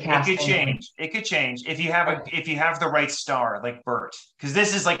just recasting. It could change. It could change if you have the right star, like Burt, because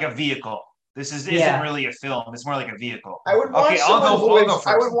this is like a vehicle. This isn't really a film. It's more like a vehicle. I would want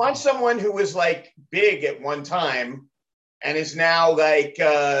I would want someone who was like big at one time and is now like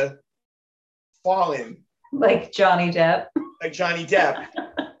fallen. Like Johnny Depp. Like Johnny Depp.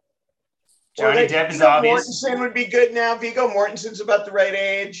 Johnny Depp is obvious. Mortensen would be good now. Viggo Mortensen's about the right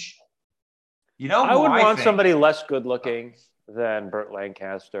age. You know, I would want somebody less good looking than Burt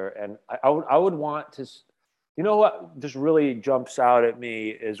Lancaster, and I would want to. You know what just really jumps out at me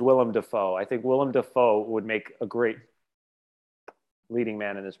is Willem Dafoe. I think Willem Dafoe would make a great leading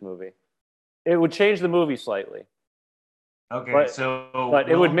man in this movie. It would change the movie slightly. Okay, but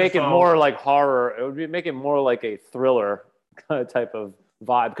it would make it more like horror. It would make it more like a thriller type of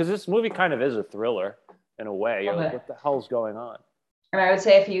vibe, because this movie kind of is a thriller in a way. You're like, what the hell's going on? And I would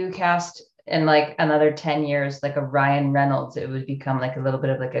say if you cast in like another 10 years, like a Ryan Reynolds, it would become like a little bit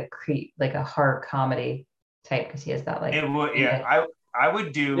of like a like a horror comedy type because he has that like. It would, yeah. I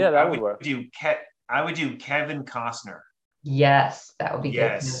would do. Yeah, that I would would work. do. I would do Kevin Costner. Yes, that would be good.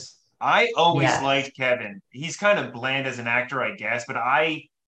 Yes, I always Yes. liked Kevin. He's kind of bland as an actor, I guess, but I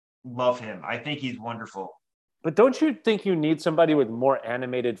love him. I think he's wonderful. But don't you think you need somebody with more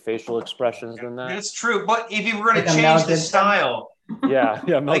animated facial expressions than that? It's true, but if you were going Like to a Mel change the Gibson? style, Yeah,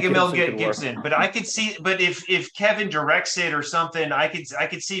 Mel like a Mel Gibson could work. Gibson, but I could see. But if Kevin directs it or something, I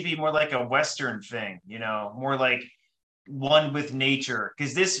could see it be more like a Western thing, you know, more like one with nature.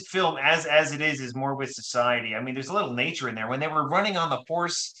 Because this film, as it is more with society. I mean, there's a little nature in there. When they were running on the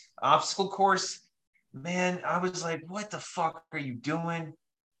horse obstacle course, man, I was like, what the fuck are you doing?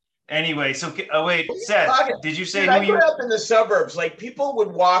 Anyway, so wait, Seth, did you say Dude, I grew up in the suburbs. Like people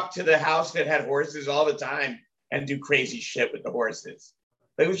would walk to the house that had horses all the time and do crazy shit with the horses.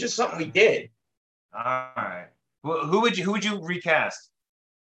 It was just something we did. All right. Well, who would you recast?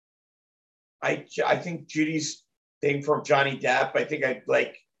 I think Judy's thing from Johnny Depp. I think I'd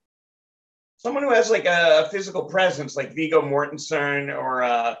like someone who has like a physical presence, like Viggo Mortensen or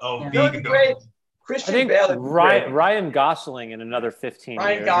Viggo. Great. Christian I think Bale. Ryan Gosling in another 15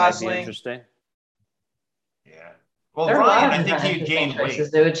 Ryan years Gosling. might be interesting. Yeah. Well, There are a Ryan, lot I of think he'd interesting gain weight.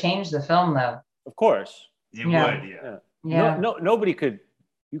 choices. They would change the film though. Of course. It Yeah. would, yeah. Yeah. Nobody could.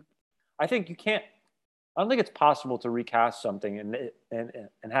 I think you can't. I don't think it's possible to recast something and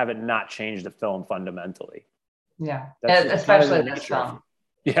have it not change the film fundamentally. Yeah. That's just Especially kind of the this nature of film.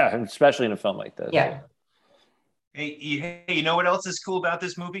 Yeah, especially in a film like this. Yeah. Hey, you know what else is cool about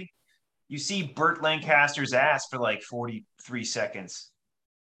this movie? You see Burt Lancaster's ass for like 43 seconds.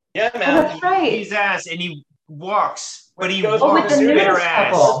 Yeah, Oh, man. that's right. His ass, and he walks, but he goes walks with the bare nudist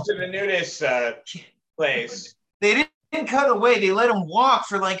ass. couple. To the nudist place. They didn't cut away. They let him walk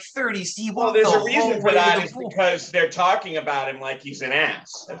for like 30. So he Well, walked there's the a reason whole for way that. to the It's pool. because they're talking about him like he's an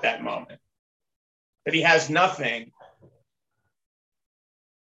ass at that moment. That he has nothing.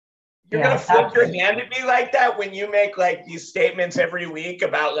 You're gonna flip your hand at me like that when you make like these statements every week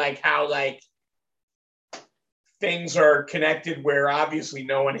about like how like things are connected where obviously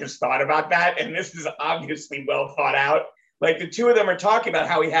no one has thought about that, and this is obviously well thought out. Like the two of them are talking about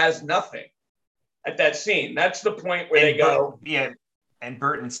how he has nothing at that scene. That's the point where they go. Yeah, and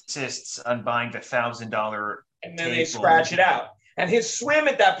Burt insists on buying the $1,000. And then they scratch it out. And his swim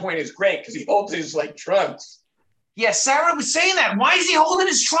at that point is great because he holds his like trunks. Yeah, Sarah was saying that. Why is he holding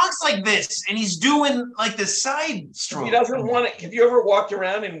his trunks like this? And he's doing like the side stroke. He doesn't want it. Have you ever walked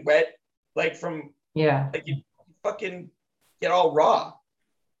around in wet, like from like you fucking get all raw?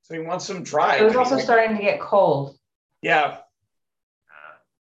 So he wants some dry. It was also starting to get cold. Yeah.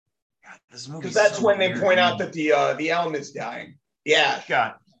 This movie. Because that's when they point out that the elm is dying. Yeah.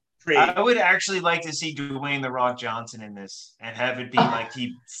 God. Tree. I would actually like to see Dwayne "The Rock" Johnson in this and have it be like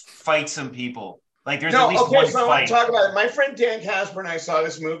he fights some people. Like there's at least one so I want fight. to talk about it. My friend Dan Casper and I saw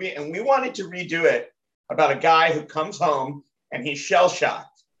this movie, and we wanted to redo it about a guy who comes home and he's shell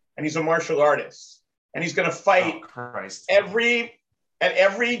shocked, and he's a martial artist, and he's going to fight every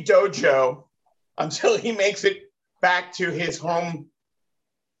dojo until he makes it back to his home.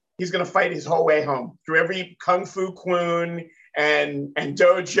 He's going to fight his whole way home through every kung fu kun and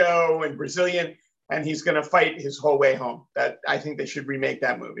dojo and Brazilian. And he's going to fight his whole way home. That I think they should remake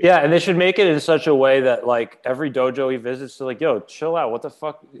that movie. Yeah, and they should make it in such a way that like every dojo he visits, to like, yo, chill out. What the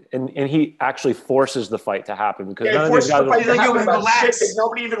fuck? And he actually forces the fight to happen because none of these guys that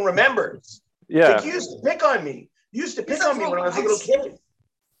nobody even remembers. Yeah, like, you used to pick on me. You used to pick on me when I was a little kid.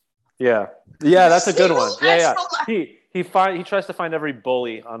 Yeah, that's a good one. Yeah. He tries to find every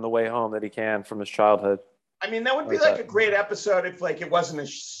bully on the way home that he can from his childhood. I mean, that would be like a great episode if like it wasn't a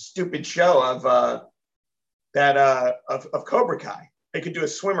stupid show of Cobra Kai. They could do a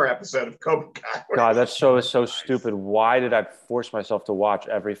swimmer episode of Cobra Kai. God, that show is so stupid. Why did I force myself to watch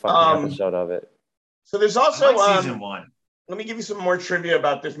every fucking episode of it? So there's also season 1. Let me give you some more trivia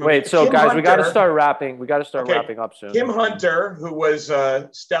about this movie. Wait, so Kim guys, Hunter, we got to start wrapping. We got to start wrapping up soon. Kim Hunter, who was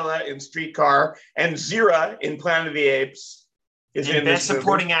Stella in Streetcar and Zira in Planet of the Apes, is in Best this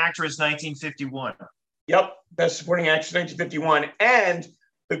Supporting movie. Actress 1951. Yep, Best Supporting Actress 1951. And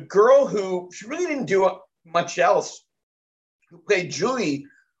the girl who, she really didn't do much else, who played Julie,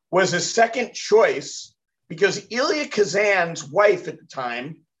 was a second choice because Elia Kazan's wife at the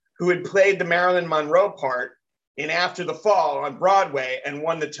time, who had played the Marilyn Monroe part in After the Fall on Broadway and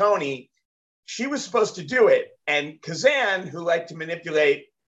won the Tony, she was supposed to do it. And Kazan, who liked to manipulate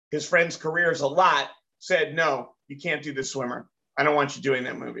his friends' careers a lot, said, no, you can't do The Swimmer. I don't want you doing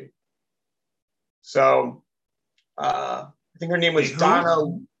that movie. So I think her name was Wait, who?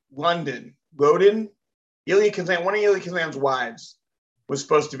 Donna London. Roden? Elia Kazan, one of Elia Kazan's wives, was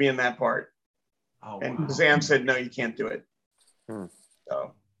supposed to be in that part. Oh, And wow. Kazan said, no, you can't do it. Hmm.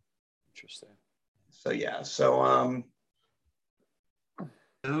 So Interesting. yeah. So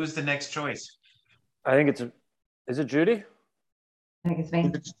Who's the next choice? I think is it Judy? I think it's I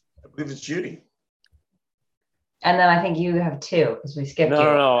me. believe it's Judy. And then I think you have two because we skipped you.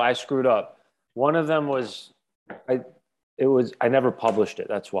 No, I screwed up. One of them was I never published it.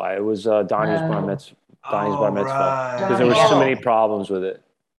 That's why. It was Donnie's bar mitzvah. Donnie's bar mitzvah. Because there were so many problems with it.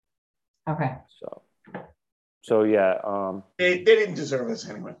 Okay. So yeah. They didn't deserve us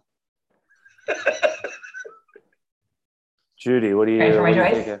anyway. Judy, what do you, Ready for my what do you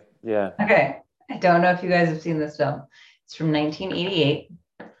choice? think? Yeah. Okay. I don't know if you guys have seen this film. It's from 1988.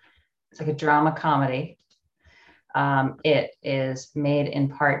 It's like a drama comedy. It is made in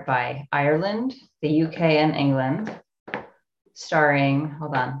part by Ireland, the UK, and England, starring,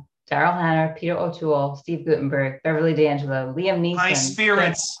 Daryl Hannah, Peter O'Toole, Steve Guttenberg, Beverly D'Angelo, Liam Neeson. High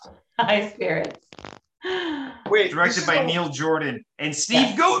Spirits. High Spirits. Wait, Directed by Neil Jordan and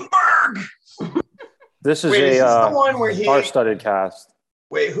Steve Guttenberg. This is is this the one where he star-studded cast.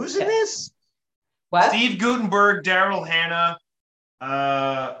 Wait, who's in this? What? Steve Guttenberg, Daryl Hannah,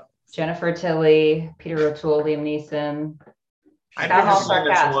 Jennifer Tilly, Peter O'Toole, Liam Neeson. I've never seen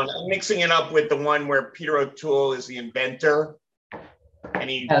this one. I'm mixing it up with the one where Peter O'Toole is the inventor.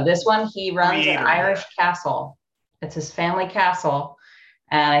 And no, this one, he runs an Irish castle. It's his family castle.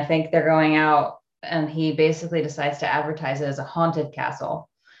 And I think they're going out and he basically decides to advertise it as a haunted castle.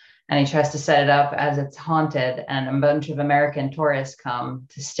 And he tries to set it up as it's haunted. And a bunch of American tourists come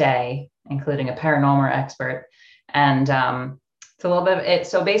to stay, including a paranormal expert. And it's a little bit of it.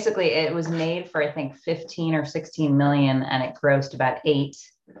 So basically it was made for, I think, 15 or 16 million and it grossed about 8.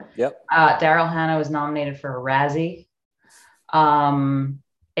 Yep. Daryl Hannah was nominated for a Razzie.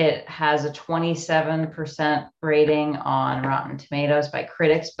 It has a 27% rating on Rotten Tomatoes by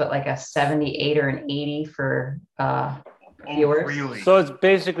critics, but like a 78 or an 80 for viewers. Really? So it's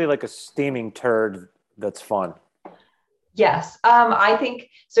basically like a steaming turd that's fun. Yes. I think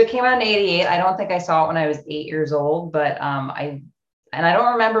so. It came out in 88. I don't think I saw it when I was 8 years old, but I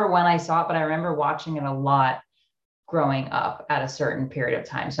don't remember when I saw it, but I remember watching it a lot growing up at a certain period of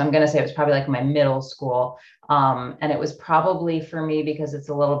time. So I'm going to say it was probably like my middle school. And it was probably for me because it's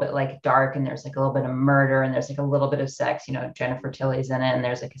a little bit like dark and there's like a little bit of murder and there's like a little bit of sex, Jennifer Tilly's in it and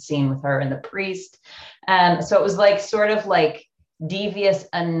there's like a scene with her and the priest. And so it was like sort of like devious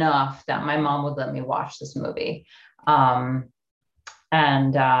enough that my mom would let me watch this movie.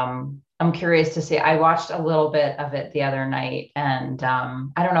 I'm curious to see. I watched a little bit of it the other night and I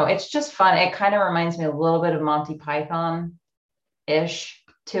don't know, it's just fun. It kind of reminds me a little bit of Monty Python-ish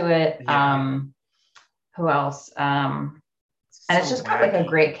to it. Yeah. Who else? And it's just got like a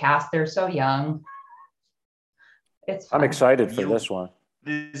great cast. They're so young. It's fun. I'm excited for this one.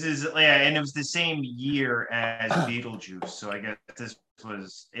 This is and it was the same year as Beetlejuice, so I guess this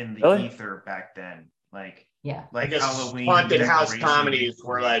was in the ether back then. Like Halloween, haunted house comedies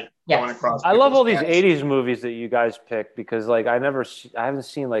were like going across. I love all these '80s movies that you guys pick because like I haven't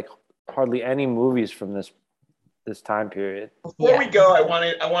seen like hardly any movies from this time period. Before we go, I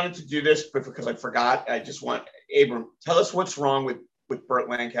wanted to do this, but because I forgot, I just want Abram, tell us what's wrong with Burt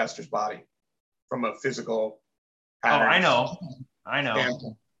Lancaster's body from a physical pattern. I know.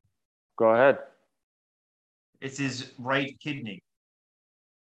 Standpoint. Go ahead. It's his right kidney.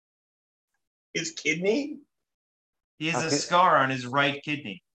 His kidney? He has a scar on his right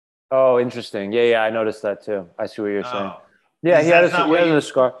kidney. Oh, interesting. Yeah, I noticed that too. I see what you're saying. Yeah, he had a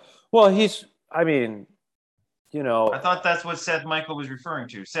scar. Well, I thought that's what Seth Michael was referring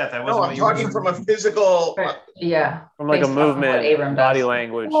to. Seth, I wasn't. No, I'm talking from a physical. From like a movement, body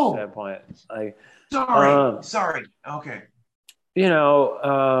language standpoint. Sorry. Okay. He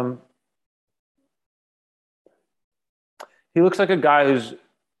looks like a guy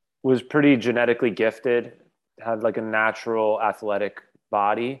was pretty genetically gifted, had like a natural athletic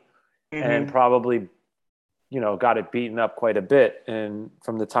body, and probably, got it beaten up quite a bit. And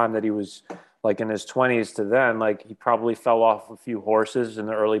from the time that he was like in his 20s to then, like he probably fell off a few horses in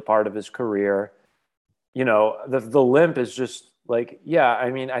the early part of his career. The limp is just like,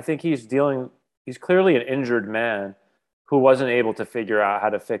 I think he's clearly an injured man who wasn't able to figure out how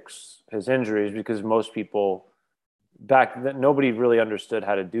to fix his injuries because most people back then, nobody really understood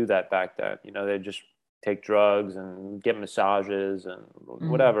how to do that back then. They just take drugs and get massages and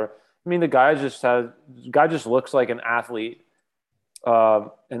whatever. I mean, the guy just looks like an athlete, he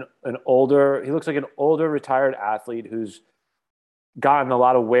looks like an older retired athlete who's gotten a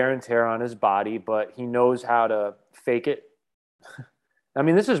lot of wear and tear on his body, but he knows how to fake it. I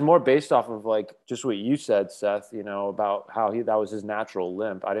mean, this is more based off of like just what you said, Seth, you know, about how that was his natural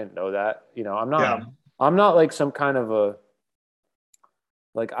limp. I didn't know that. You know, I'm not like some kind of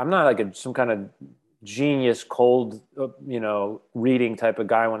some kind of genius cold, you know, reading type of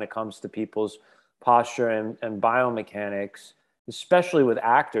guy when it comes to people's posture and biomechanics, especially with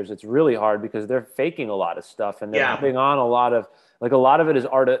actors. It's really hard because they're faking a lot of stuff and they're putting on a lot of it is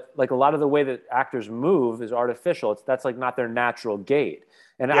like a lot of the way that actors move is artificial. That's like not their natural gait.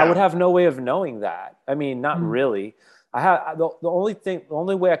 And I would have no way of knowing that. I mean, not really. I have the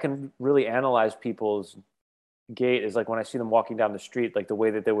only way I can really analyze people's gait is like when I see them walking down the street, like the way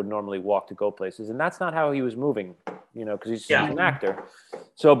that they would normally walk to go places. And that's not how he was moving, you know, because he's an actor.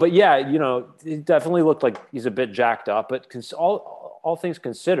 So, but yeah, you know, he definitely looked like he's a bit jacked up, but all things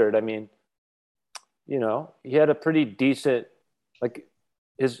considered, I mean, you know, he had a pretty decent, like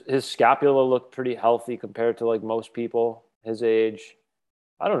his scapula looked pretty healthy compared to like most people his age.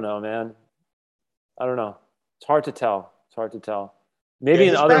 I don't know, man. I don't know. It's hard to tell. Maybe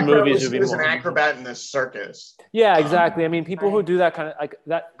in other movies he was an acrobat in this circus. Yeah, exactly. I mean, people who do that kind of like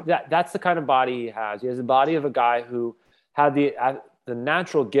that's the kind of body he has. He has the body of a guy who had the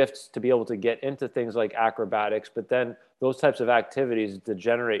natural gifts to be able to get into things like acrobatics, but then those types of activities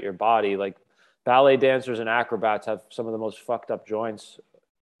degenerate your body. Like ballet dancers and acrobats have some of the most fucked up joints,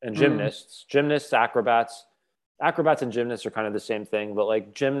 and gymnasts, acrobats and gymnasts are kind of the same thing, but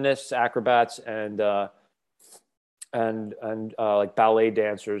like gymnasts, acrobats, and like ballet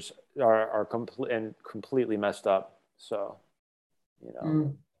dancers are completely messed up. So, you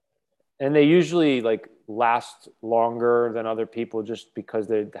know, and they usually like last longer than other people just because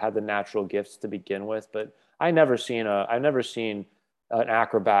they had the natural gifts to begin with. But I've never seen an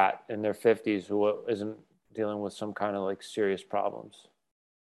acrobat in their 50s who isn't dealing with some kind of like serious problems.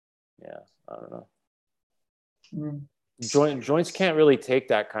 Yeah, I don't know. Joints can't really take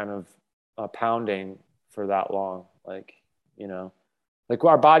that kind of pounding for that long. Like, you know, like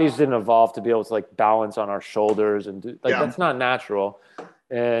our bodies didn't evolve to be able to like balance on our shoulders and do like that's not natural.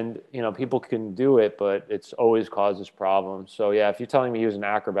 And, you know, people can do it, but it's always causes problems. So yeah, if you're telling me he was an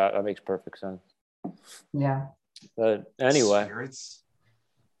acrobat, that makes perfect sense. Yeah. But anyway,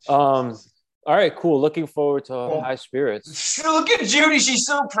 all right, cool. Looking forward to High Spirits. Look at Judy; she's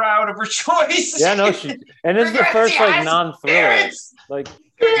so proud of her choice. Yeah, no, and this is the first like non-thriller. Like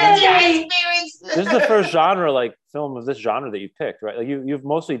this is the first genre like film of this genre that you've picked, right? Like you've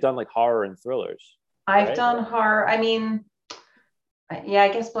mostly done like horror and thrillers. I've done horror. I mean, yeah, I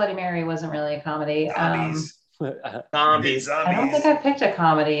guess Bloody Mary wasn't really a comedy. Zombies. I don't think I picked a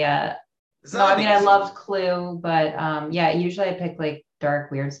comedy yet. No, I mean I loved Clue, but yeah, usually I pick like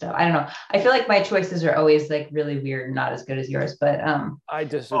dark, weird stuff. I don't know. I feel like my choices are always like really weird and not as good as yours, but I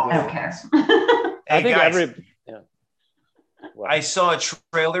disagree. I don't care. I think guys, I saw a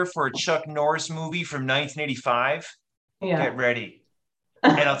trailer for a Chuck Norris movie from 1985. Yeah. Get ready.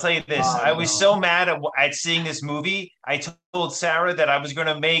 And I'll tell you this, I was so mad at seeing this movie. I told Sarah that I was going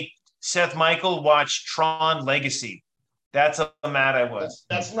to make Seth Michael watch Tron Legacy. That's how mad I was.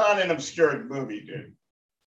 That's not an obscure movie, dude.